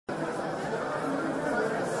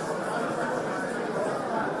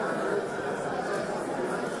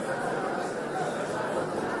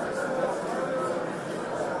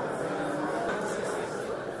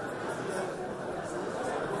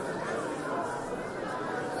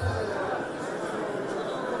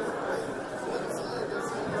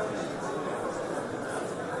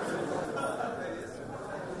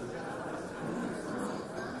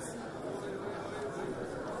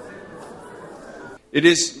It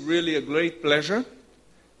is really a great pleasure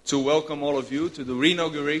to welcome all of you to the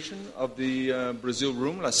re-inauguration of the Brazil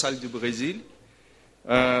Room, La Sala Brasil.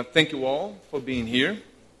 Thank you all for being here.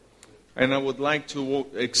 And I would like to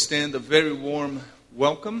extend a very warm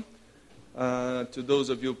welcome to those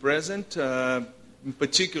of you present. In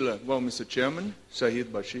particular, Mr. Chairman, Shahid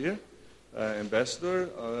Bashir,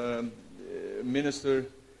 Ambassador, Minister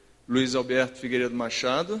Luiz Alberto Figueiredo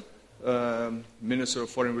Machado, Minister of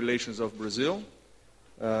Foreign Relations of Brazil,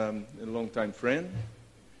 a longtime friend.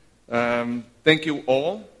 Thank you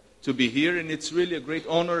all to be here, and it's really a great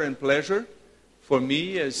honor and pleasure for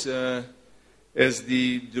me as the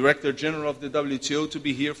Director General of the WTO to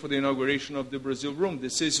be here for the inauguration of the Brazil Room.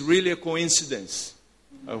 This is really a coincidence.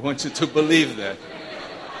 I want you to believe that.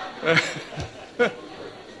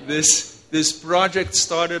 This project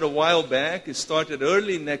started a while back. It started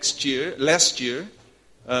early last year,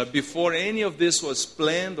 before any of this was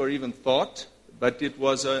planned or even thought. But it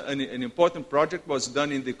was an important project. Was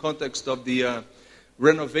done in the context of the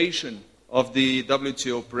renovation of the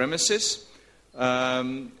WTO premises,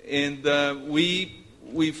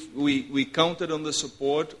 we counted on the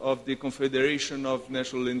support of the Confederation of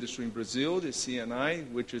National Industry in Brazil, the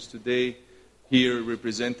CNI, which is today here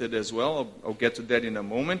represented as well. I'll get to that in a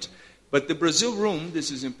moment. But the Brazil Room, this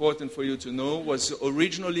is important for you to know, was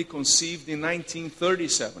originally conceived in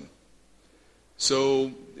 1937.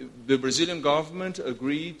 So the Brazilian government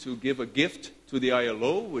agreed to give a gift to the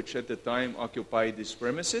ILO, which at the time occupied these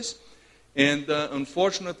premises. And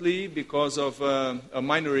unfortunately, because of a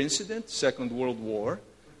minor incident, Second World War,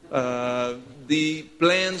 the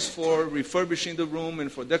plans for refurbishing the room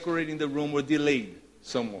and for decorating the room were delayed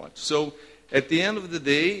somewhat. So at the end of the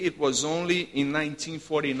day, it was only in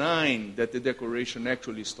 1949 that the decoration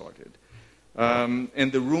actually started.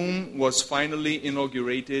 And the room was finally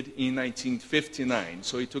inaugurated in 1959.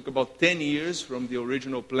 So it took about 10 years from the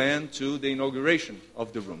original plan to the inauguration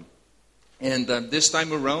of the room. And this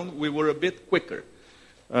time around, we were a bit quicker.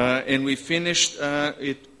 And we finished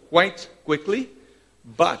it quite quickly,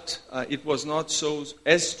 but it was not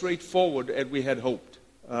as straightforward as we had hoped.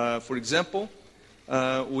 For example,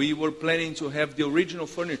 we were planning to have the original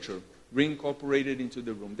furniture reincorporated into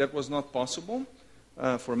the room. That was not possible.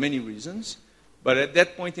 For many reasons. But at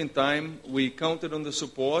that point in time, we counted on the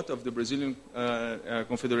support of the Brazilian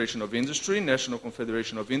Confederation of Industry, National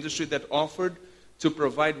Confederation of Industry, that offered to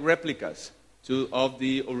provide replicas of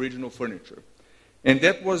the original furniture. And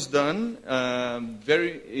that was done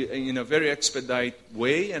in a very expedite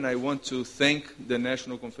way, and I want to thank the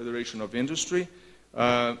National Confederation of Industry,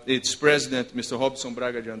 its president, Mr. Robson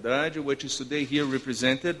Braga de Andrade, which is today here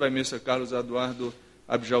represented by Mr. Carlos Eduardo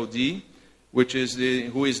Abjaldi,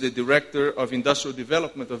 who is the Director of Industrial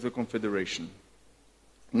Development of the Confederation.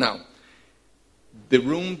 Now, the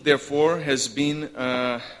room, therefore, has been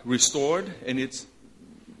restored, and it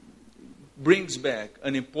brings back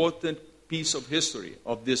an important piece of history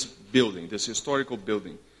of this building, this historical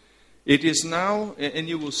building. It is now, and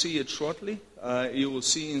you will see it shortly, you will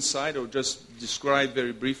see inside, I'll just describe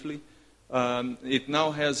very briefly, it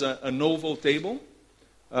now has an oval table,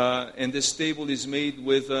 and this table is made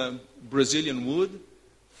with Brazilian wood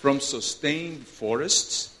from sustained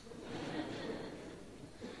forests.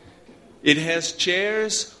 It has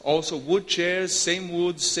chairs, also wood chairs, same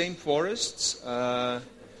wood, same forests,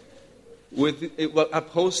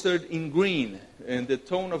 upholstered in green. And the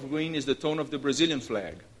tone of green is the tone of the Brazilian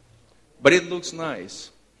flag. But it looks nice.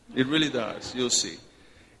 It really does. You'll see.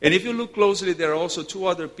 And if you look closely, there are also two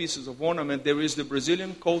other pieces of ornament. There is the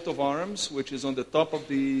Brazilian coat of arms, which is on the top of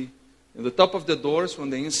the doors from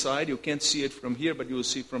the inside. You can't see it from here, but you will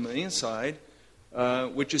see from the inside,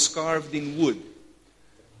 which is carved in wood.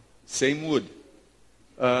 Same wood.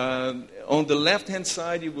 On the left-hand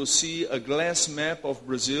side, you will see a glass map of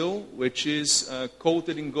Brazil, which is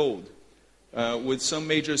coated in gold, with some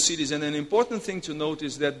major cities. And an important thing to note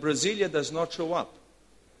is that Brasilia does not show up.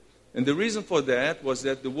 And the reason for that was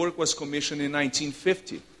that the work was commissioned in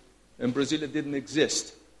 1950, and Brasilia didn't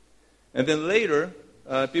exist. And then later,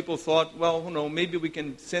 people thought, maybe we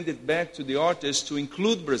can send it back to the artist to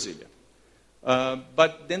include Brasilia.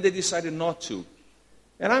 But then they decided not to.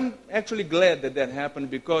 And I'm actually glad that happened,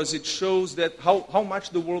 because it shows that how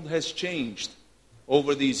much the world has changed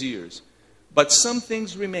over these years. But some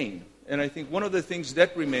things remain. And I think one of the things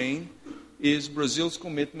that remain is Brazil's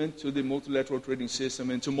commitment to the multilateral trading system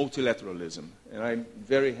and to multilateralism. And I'm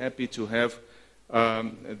very happy to have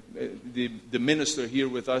the minister here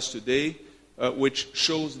with us today, which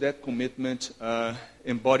shows that commitment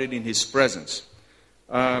embodied in his presence.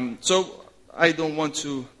 So I don't want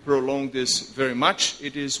to prolong this very much.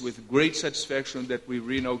 It is with great satisfaction that we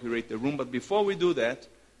re-inaugurate the room. But before we do that,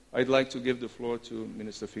 I'd like to give the floor to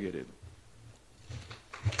Minister Figueiredo.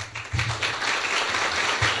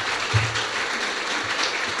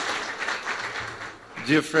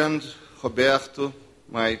 Dear friend Roberto,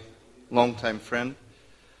 my longtime friend,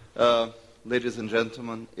 ladies and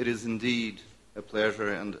gentlemen, it is indeed a pleasure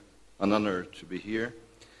and an honor to be here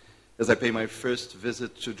as I pay my first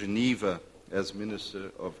visit to Geneva as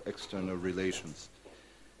Minister of External Relations.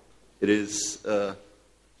 It is,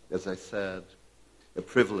 as I said, a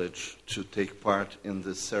privilege to take part in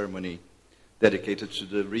this ceremony dedicated to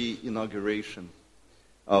the re-inauguration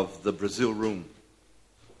of the Brazil Room.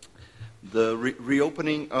 The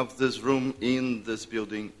reopening of this room in this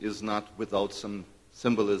building is not without some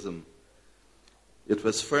symbolism. It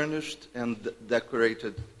was furnished and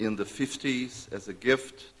decorated in the 50s as a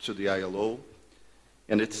gift to the ILO,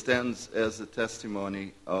 and it stands as a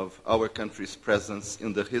testimony of our country's presence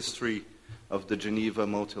in the history of the Geneva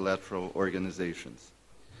multilateral organizations.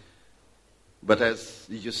 But as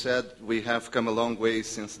you said, we have come a long way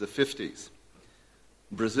since the 50s.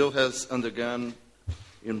 Brazil has undergone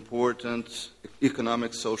important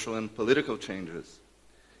economic, social, and political changes.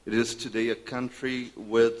 It is today a country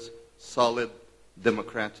with solid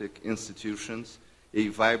democratic institutions, a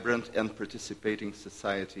vibrant and participating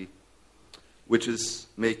society, which is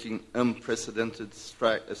making unprecedented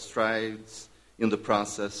strides in the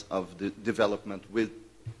process of the development with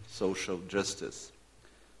social justice.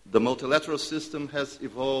 The multilateral system has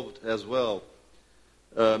evolved as well.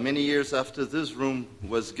 Many years after this room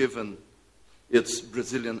was given its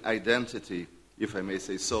Brazilian identity, if I may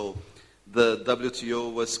say so, the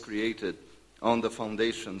WTO was created on the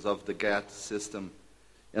foundations of the GATT system,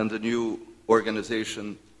 and the new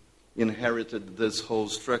organization inherited this whole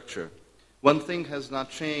structure. One thing has not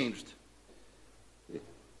changed.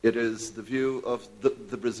 It is the view of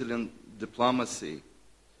the Brazilian diplomacy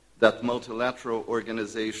that multilateral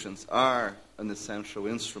organizations are an essential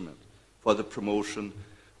instrument for the promotion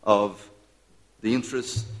of the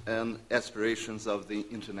interests and aspirations of the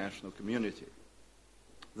international community.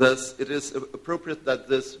 Thus, it is appropriate that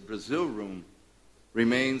this Brazil Room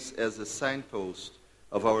remains as a signpost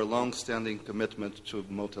of our long-standing commitment to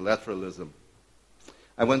multilateralism.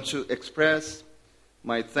 I want to express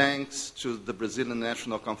my thanks to the Brazilian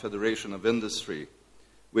National Confederation of Industry,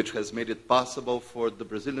 which has made it possible for the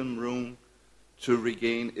Brazilian Room to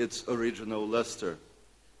regain its original luster.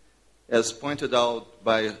 As pointed out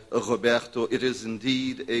by Roberto, it is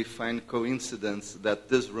indeed a fine coincidence that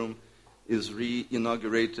this room is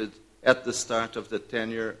re-inaugurated at the start of the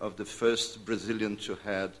tenure of the first Brazilian to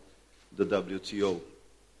head the WTO.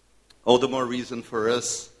 All the more reason for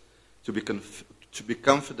us to be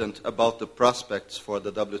confident about the prospects for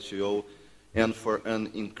the WTO and for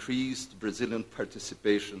an increased Brazilian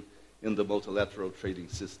participation in the multilateral trading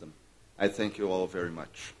system. I thank you all very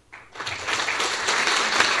much.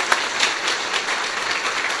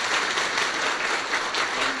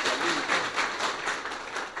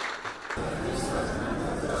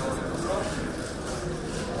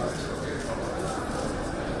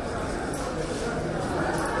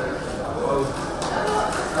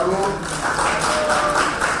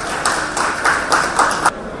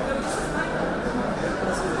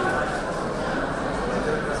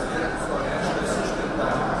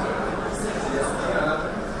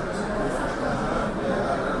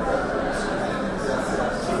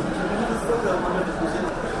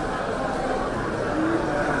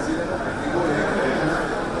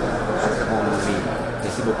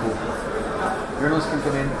 Journalists can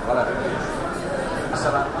come in. Voilà.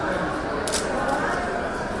 Sala.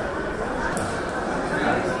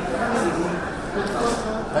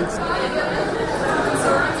 Thanks.